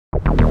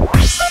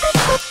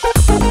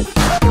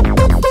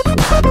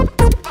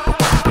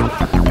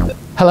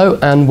Hello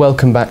and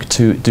welcome back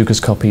to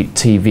Dukascopy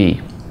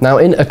TV. Now,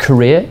 in a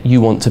career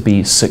you want to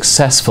be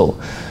successful,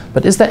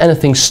 but is there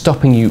anything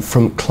stopping you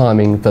from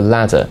climbing the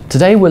ladder?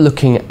 Today we're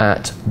looking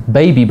at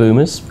baby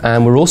boomers,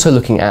 and we're also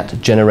looking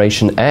at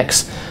Generation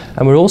X,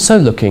 and we're also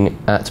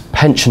looking at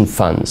pension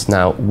funds.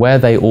 Now, where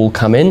they all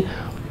come in,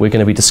 we're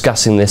going to be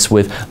discussing this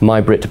with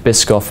Majbritt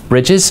Byskov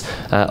Bridges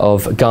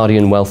of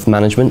Guardian Wealth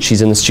Management.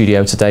 She's in the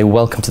studio today.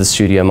 Welcome to the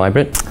studio,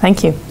 Majbritt.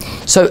 Thank you.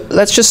 So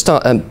let's just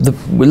start.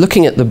 We're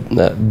looking at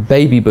the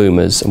baby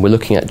boomers and we're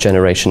looking at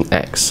Generation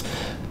X.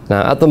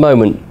 Now, at the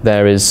moment,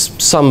 there is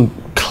some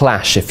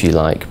clash, if you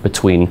like,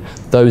 between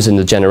those in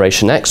the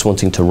Generation X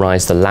wanting to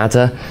rise the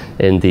ladder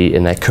in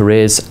their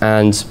careers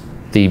and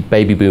the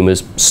baby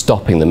boomers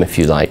stopping them, if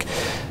you like.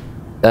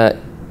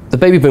 The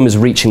baby boomers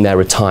reaching their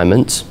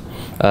retirement.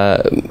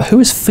 Who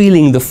is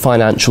feeling the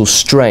financial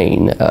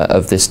strain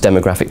of this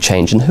demographic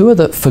change, and who are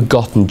the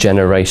forgotten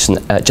Generation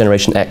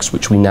X,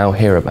 which we now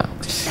hear about?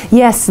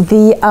 Yes,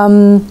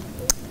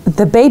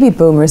 the baby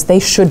boomers, they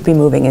should be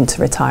moving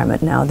into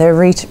retirement now. They're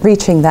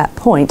reaching that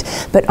point,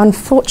 but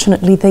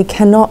unfortunately they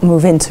cannot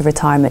move into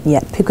retirement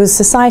yet because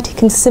society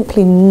can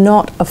simply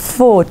not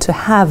afford to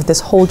have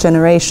this whole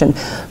generation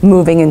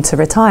moving into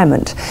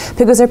retirement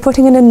because they're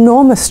putting an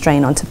enormous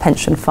strain onto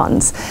pension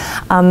funds.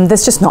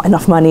 There's just not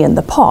enough money in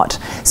the pot.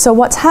 So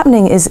what's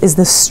happening is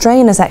the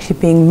strain is actually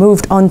being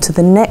moved on to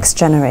the next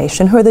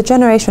generation, who are the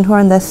generation who are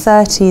in their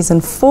 30s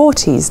and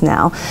 40s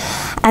now.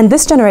 And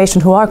this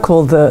generation, who are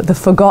called the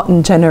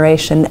forgotten Generation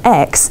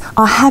X,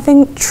 are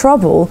having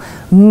trouble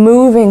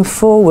moving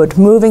forward,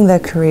 moving their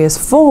careers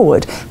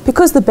forward,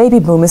 because the baby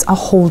boomers are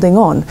holding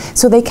on.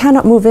 So they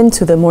cannot move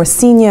into the more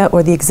senior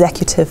or the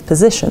executive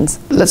positions.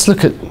 Let's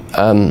look at,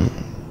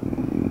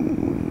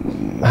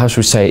 how should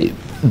we say,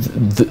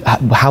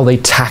 how they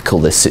tackle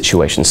this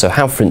situation. So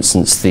how, for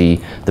instance, the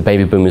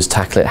baby boomers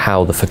tackle it,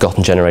 how the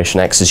forgotten Generation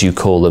X, as you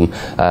call them,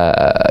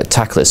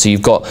 tackle it. So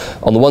you've got,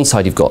 on the one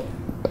side, you've got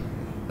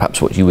perhaps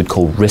what you would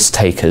call risk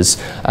takers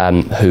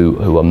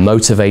who are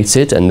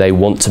motivated and they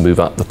want to move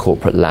up the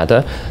corporate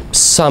ladder.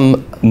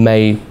 Some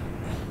may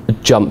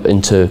jump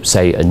into,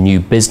 say, a new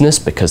business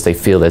because they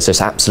feel there's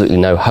just absolutely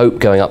no hope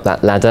going up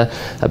that ladder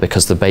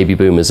because the baby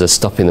boomers are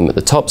stopping them at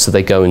the top, so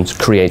they go and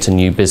create a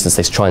new business.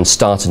 They try and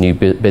start a new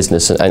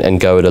business and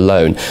go it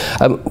alone.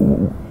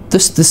 The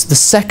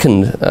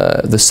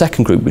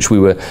second group, which we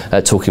were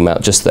talking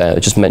about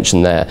just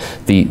mentioned there,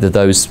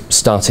 those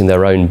starting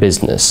their own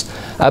business.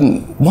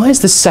 Why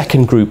is the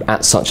second group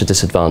at such a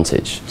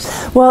disadvantage?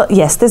 Well,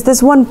 yes,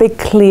 there's one big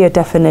clear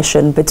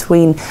definition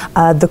between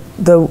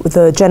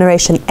the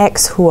Generation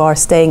X who are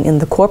staying in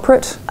the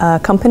corporate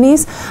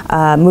companies,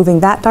 moving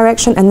that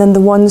direction, and then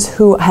the ones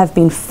who have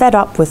been fed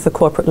up with the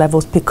corporate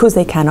levels because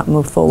they cannot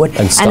move forward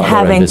and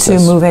having to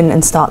move in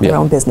and start their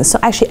own business. So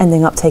actually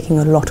ending up taking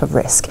a lot of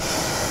risk.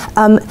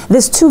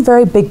 There's two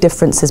very big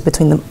differences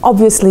between them.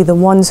 Obviously, the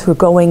ones who are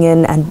going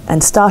in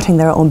and starting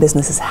their own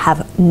businesses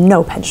have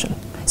no pension.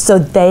 So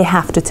they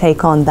have to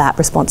take on that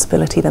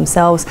responsibility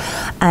themselves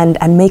and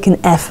make an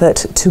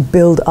effort to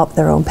build up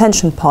their own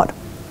pension pot.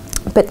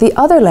 But the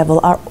other level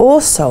are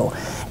also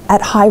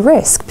at high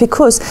risk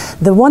because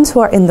the ones who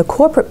are in the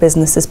corporate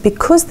businesses,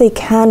 because they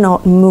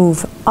cannot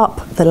move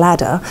up the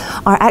ladder,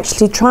 are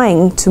actually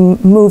trying to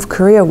move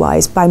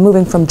career-wise by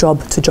moving from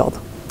job to job.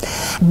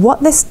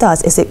 What this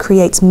does is it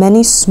creates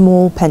many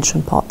small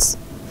pension pots.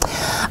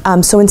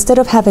 So instead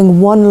of having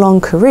one long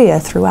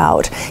career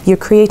throughout, you're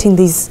creating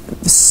these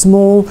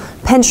small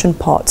pension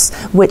pots,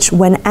 which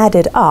when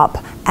add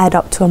up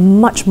to a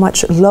much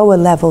lower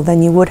level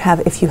than you would have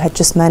if you had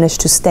just managed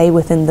to stay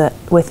within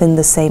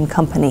the same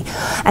company.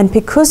 And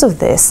because of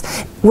this,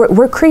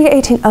 we're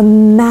creating a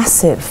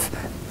massive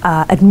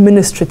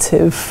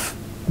administrative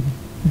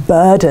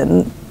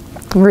burden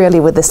really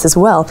with this as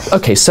well.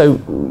 Okay, so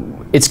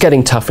it's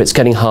getting tougher, it's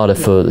getting harder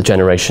for the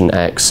Generation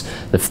X,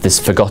 this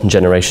forgotten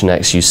Generation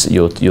X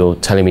you're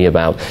telling me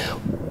about.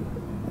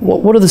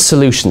 What are the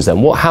solutions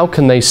then? How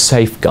can they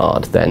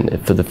safeguard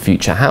then for the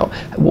future?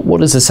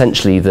 What is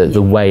essentially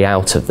the way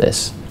out of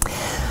this?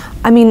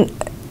 I mean,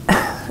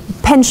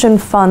 pension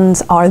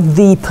funds are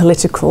the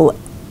political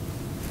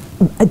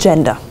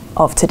agenda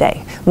of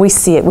today. We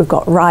see it, we've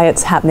got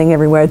riots happening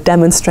everywhere,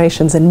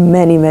 demonstrations in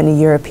many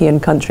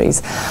European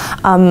countries.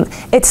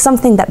 It's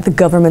something that the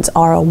governments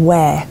are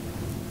aware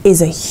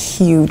is a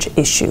huge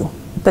issue,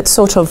 but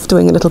sort of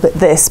doing a little bit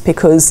this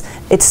because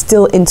it's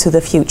still into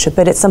the future,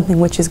 but it's something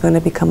which is going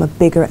to become a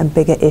bigger and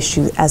bigger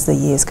issue as the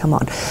years come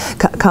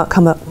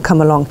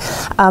along.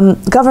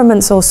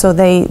 Governments also,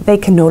 they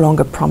can no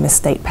longer promise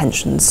state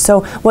pensions.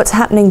 So what's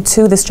happening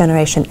to this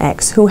Generation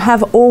X, who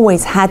have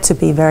always had to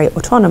be very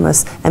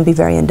autonomous and be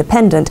very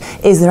independent,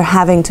 is they're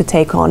having to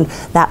take on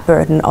that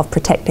burden of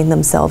protecting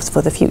themselves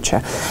for the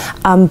future.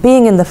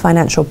 Being in the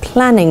financial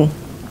planning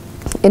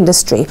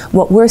industry,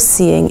 what we're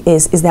seeing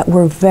is that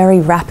we're very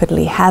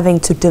rapidly having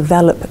to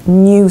develop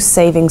new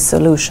savings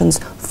solutions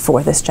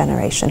for this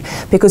generation,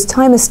 because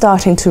time is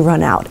starting to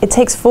run out. It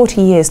takes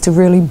 40 years to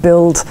really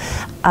build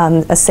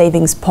a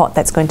savings pot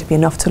that's going to be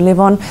enough to live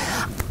on.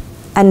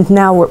 And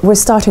now we're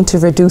starting to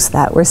reduce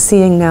that. We're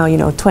seeing now,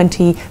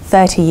 20,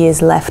 30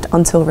 years left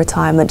until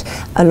retirement.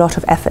 A lot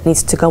of effort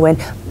needs to go in,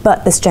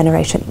 but this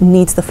generation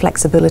needs the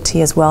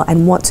flexibility as well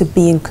and want to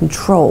be in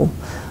control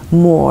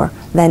more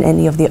than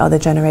any of the other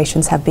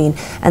generations have been,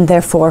 and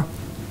therefore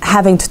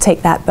having to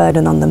take that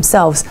burden on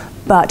themselves,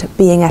 but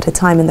being at a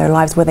time in their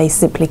lives where they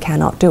simply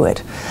cannot do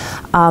it.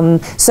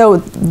 So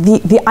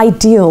the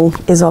ideal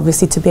is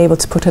obviously to be able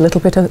to put a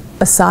little bit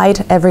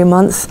aside every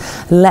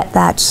month, let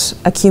that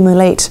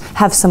accumulate,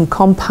 have some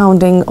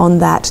compounding on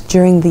that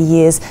during the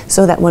years,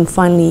 so that when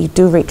finally you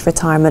do reach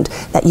retirement,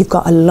 that you've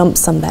got a lump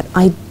sum that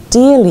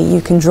ideally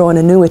you can draw an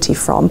annuity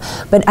from,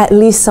 but at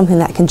least something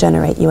that can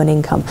generate you an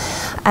income.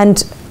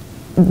 And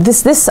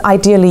this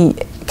ideally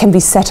can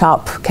be set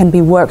up, can be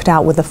worked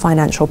out with a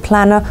financial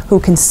planner who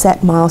can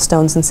set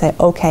milestones and say,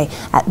 okay,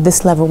 at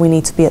this level we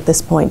need to be at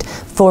this point.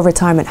 For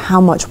retirement,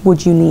 how much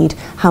would you need?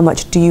 How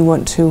much do you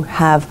want to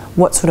have?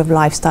 What sort of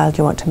lifestyle do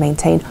you want to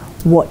maintain?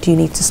 What do you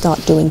need to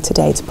start doing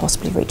today to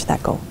possibly reach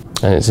that goal?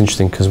 And it's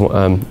interesting because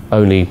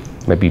only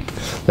maybe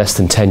less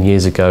than 10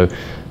 years ago,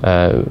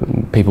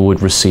 people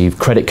would receive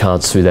credit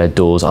cards through their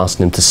doors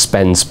asking them to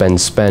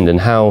spend,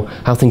 and how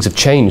things have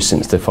changed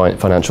since the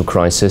financial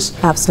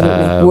crisis.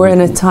 Absolutely. We're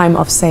in a time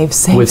of save,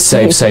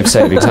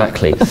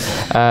 exactly.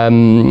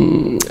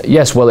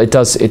 Yes, well, it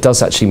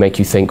does actually make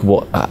you think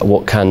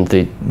what can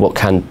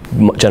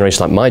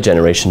generation like my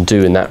generation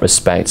do in that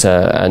respect,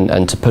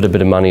 and to put a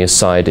bit of money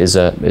aside is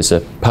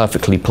a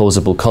perfectly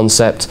plausible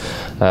concept,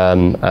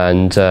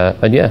 and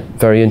yeah,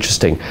 very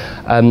interesting.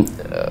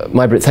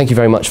 Majbritt, thank you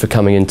very much for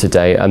coming in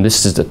today.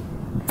 This is a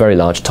very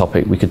large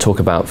topic we could talk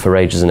about for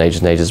ages and ages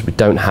and ages. We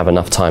don't have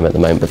enough time at the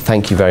moment, but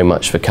thank you very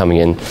much for coming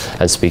in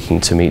and speaking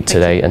to me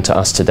today and to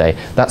us today.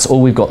 That's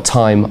all we've got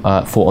time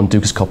for on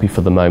Dukascopy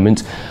for the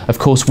moment. Of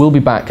course, we'll be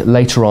back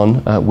later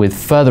on with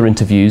further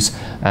interviews,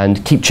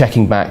 and keep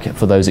checking back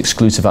for those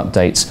exclusive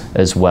updates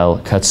as well,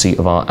 courtesy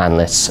of our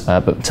analysts.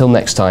 But until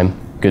next time,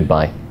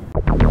 goodbye.